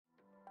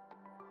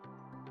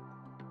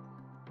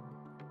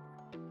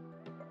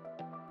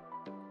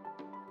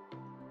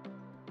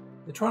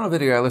The Toronto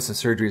Video Atlas of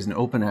Surgery is an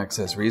open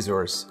access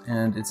resource,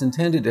 and it's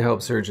intended to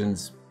help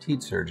surgeons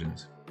teach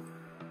surgeons.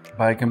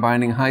 By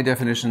combining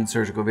high-definition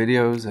surgical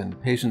videos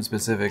and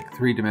patient-specific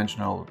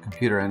three-dimensional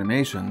computer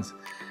animations,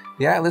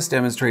 the Atlas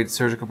demonstrates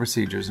surgical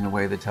procedures in a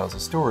way that tells a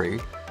story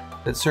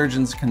that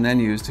surgeons can then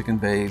use to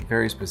convey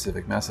very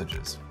specific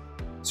messages.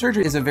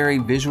 Surgery is a very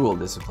visual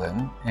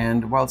discipline,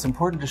 and while it's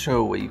important to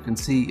show what you can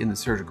see in the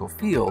surgical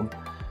field,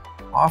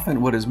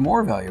 often what is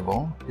more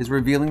valuable is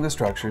revealing the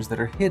structures that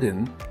are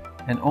hidden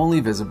and only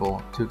visible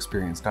to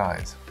experienced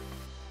eyes.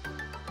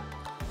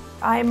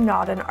 I'm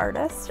not an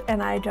artist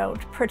and I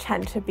don't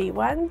pretend to be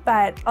one,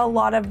 but a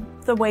lot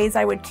of the ways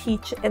I would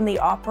teach in the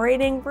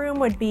operating room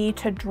would be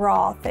to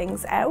draw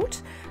things out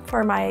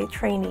for my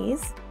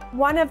trainees.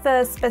 One of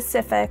the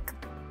specific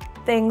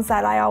things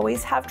that I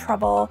always have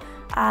trouble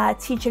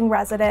teaching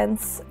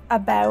residents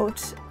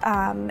about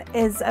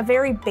is a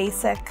very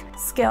basic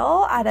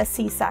skill at a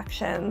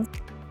C-section.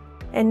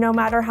 And no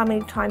matter how many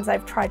times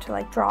I've tried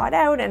to draw it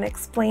out and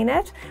explain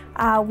it,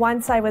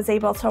 once I was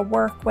able to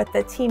work with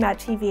the team at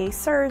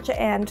TVASurg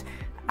and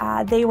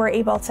they were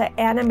able to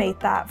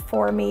animate that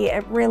for me,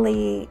 it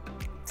really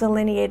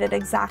delineated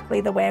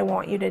exactly the way I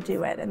want you to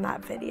do it in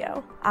that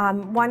video.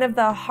 One of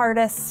the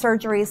hardest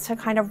surgeries to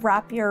kind of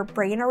wrap your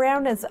brain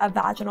around is a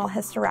vaginal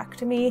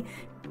hysterectomy.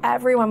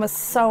 Everyone was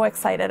so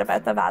excited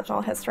about the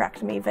vaginal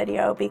hysterectomy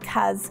video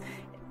because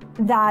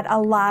that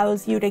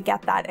allows you to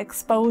get that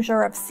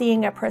exposure of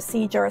seeing a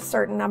procedure a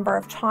certain number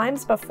of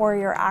times before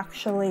you're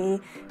actually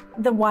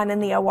the one in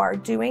the OR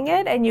doing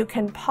it, and you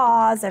can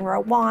pause and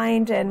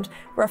rewind and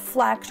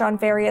reflect on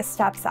various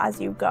steps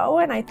as you go.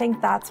 And I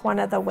think that's one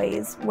of the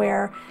ways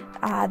where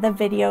the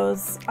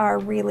videos are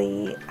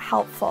really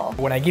helpful.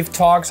 When I give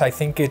talks, I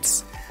think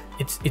it's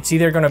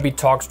either going to be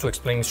talks to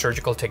explain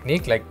surgical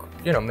technique,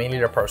 mainly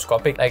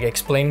laparoscopic, like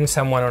explaining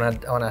someone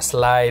on a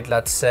slide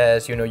that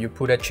says, you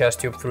put a chest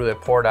tube through the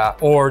porta,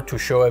 or to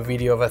show a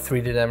video of a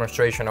 3D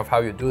demonstration of how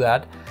you do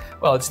that.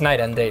 Well, it's night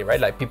and day, right?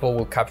 Like people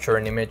will capture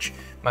an image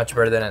much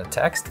better than a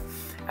text.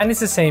 And it's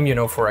the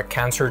same, for a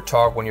cancer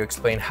talk, when you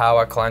explain how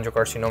a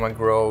cholangiocarcinoma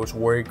grows,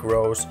 where it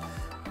grows.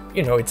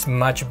 It's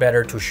much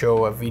better to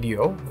show a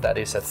video that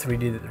is a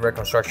 3D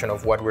reconstruction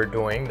of what we're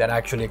doing than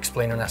actually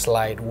explain on a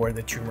slide where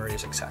the tumor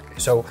is exactly.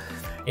 So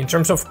in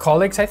terms of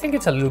colleagues, I think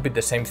it's a little bit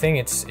the same thing.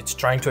 It's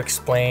trying to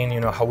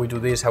explain, how we do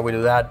this, how we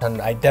do that.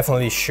 And I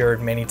definitely shared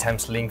many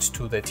times links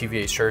to the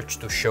TVASurg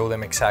to show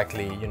them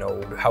exactly,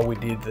 how we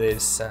did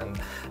this.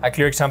 And a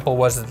clear example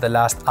was the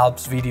last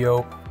Alps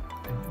video.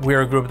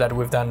 We're a group that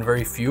we've done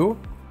very few,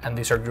 and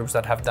these are groups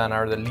that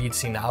are the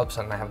leads in Alps,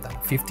 and I have done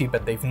 50,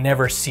 but they've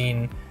never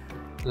seen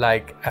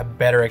a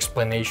better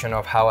explanation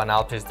of how an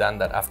Alp is done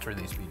that after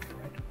this video,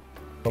 right?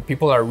 So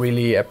people are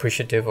really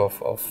appreciative of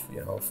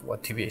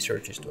what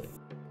TVASurg is doing.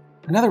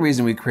 Another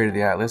reason we created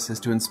the Atlas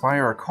is to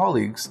inspire our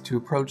colleagues to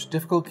approach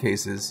difficult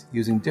cases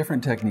using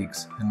different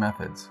techniques and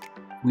methods.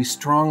 We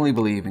strongly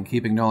believe in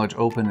keeping knowledge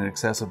open and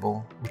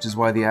accessible, which is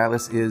why the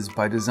Atlas is,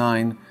 by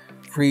design,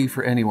 free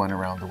for anyone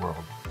around the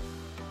world.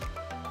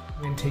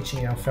 When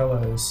teaching our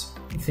fellows,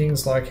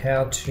 things like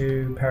how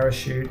to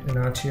parachute an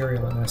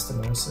arterial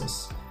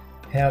anastomosis,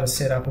 how to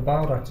set up a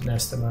bile duct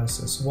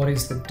anastomosis, what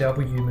is the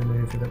W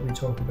maneuver that we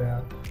talk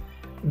about.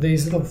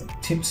 These little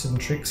tips and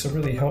tricks are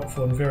really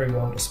helpful and very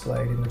well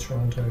displayed in the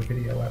Toronto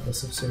Video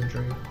Atlas of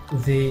Surgery.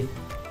 The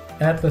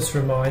Atlas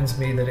reminds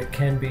me that it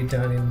can be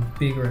done in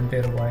bigger and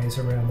better ways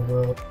around the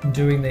world,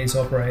 doing these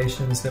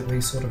operations that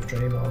we sort of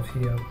dream of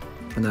here.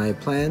 And I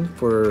plan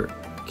for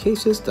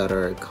cases that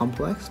are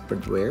complex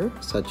but rare,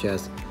 such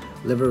as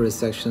liver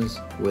resections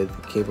with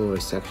cable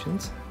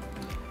resections.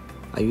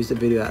 I use the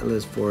Video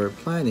Atlas for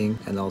planning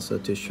and also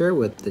to share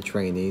with the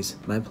trainees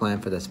my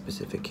plan for that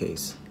specific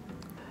case.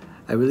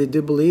 I really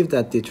do believe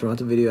that the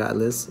Toronto Video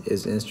Atlas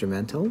is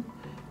instrumental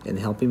in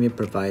helping me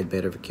provide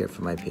better care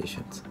for my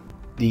patients.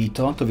 The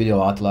Toronto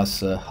Video Atlas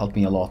helped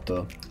me a lot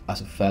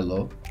as a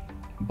fellow,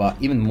 but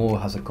even more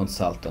as a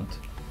consultant.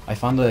 I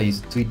found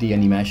his 3D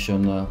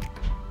animation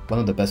one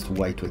of the best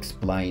way to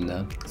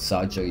explain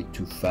surgery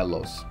to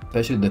fellows,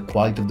 especially the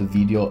quality of the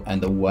video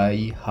and the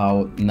way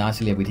how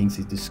nicely everything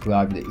is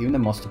described, even the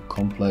most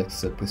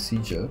complex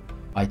procedure.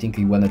 I think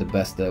it's one of the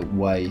best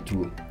way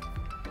to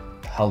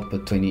help a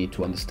trainee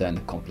to understand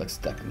the complex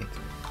technique.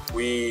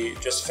 We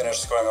just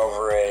finished going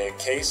over a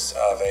case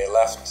of a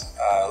left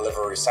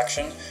liver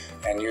resection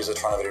and use the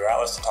Toronto Video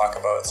Atlas to talk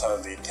about some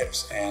of the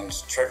tips and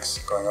tricks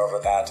going over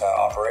that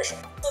operation.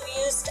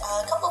 I've used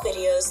a couple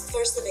videos.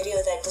 First, the video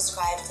that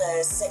described the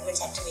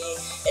segmentectomy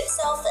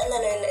itself, and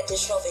then an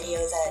additional video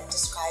that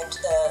described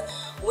the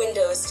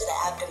windows to the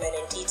abdomen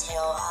in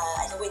detail.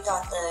 We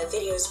thought the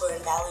videos were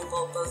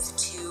invaluable both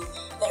to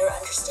better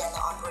understand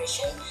the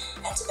operation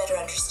and to better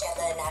understand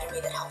the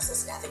anatomy that helps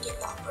us navigate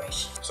the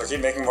operation. So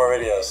keep making more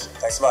videos.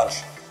 Thanks a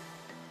bunch.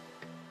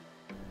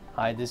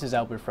 Hi, this is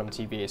Albert from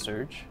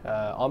TVASurg.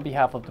 On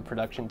behalf of the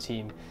production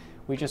team,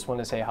 we just want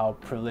to say how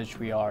privileged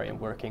we are in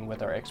working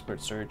with our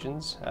expert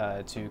surgeons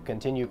to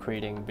continue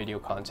creating video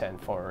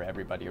content for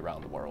everybody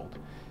around the world.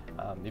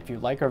 If you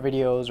like our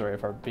videos or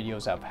if our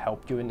videos have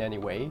helped you in any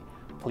way,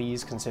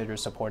 please consider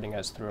supporting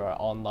us through our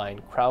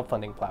online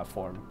crowdfunding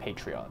platform,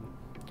 Patreon.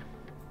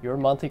 Your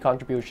monthly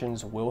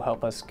contributions will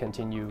help us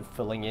continue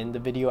filling in the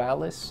video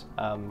atlas,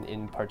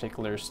 in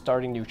particular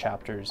starting new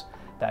chapters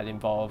that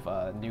involve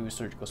new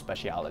surgical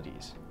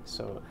specialties.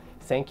 So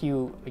thank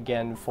you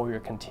again for your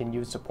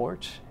continued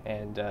support,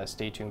 and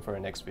stay tuned for our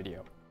next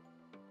video.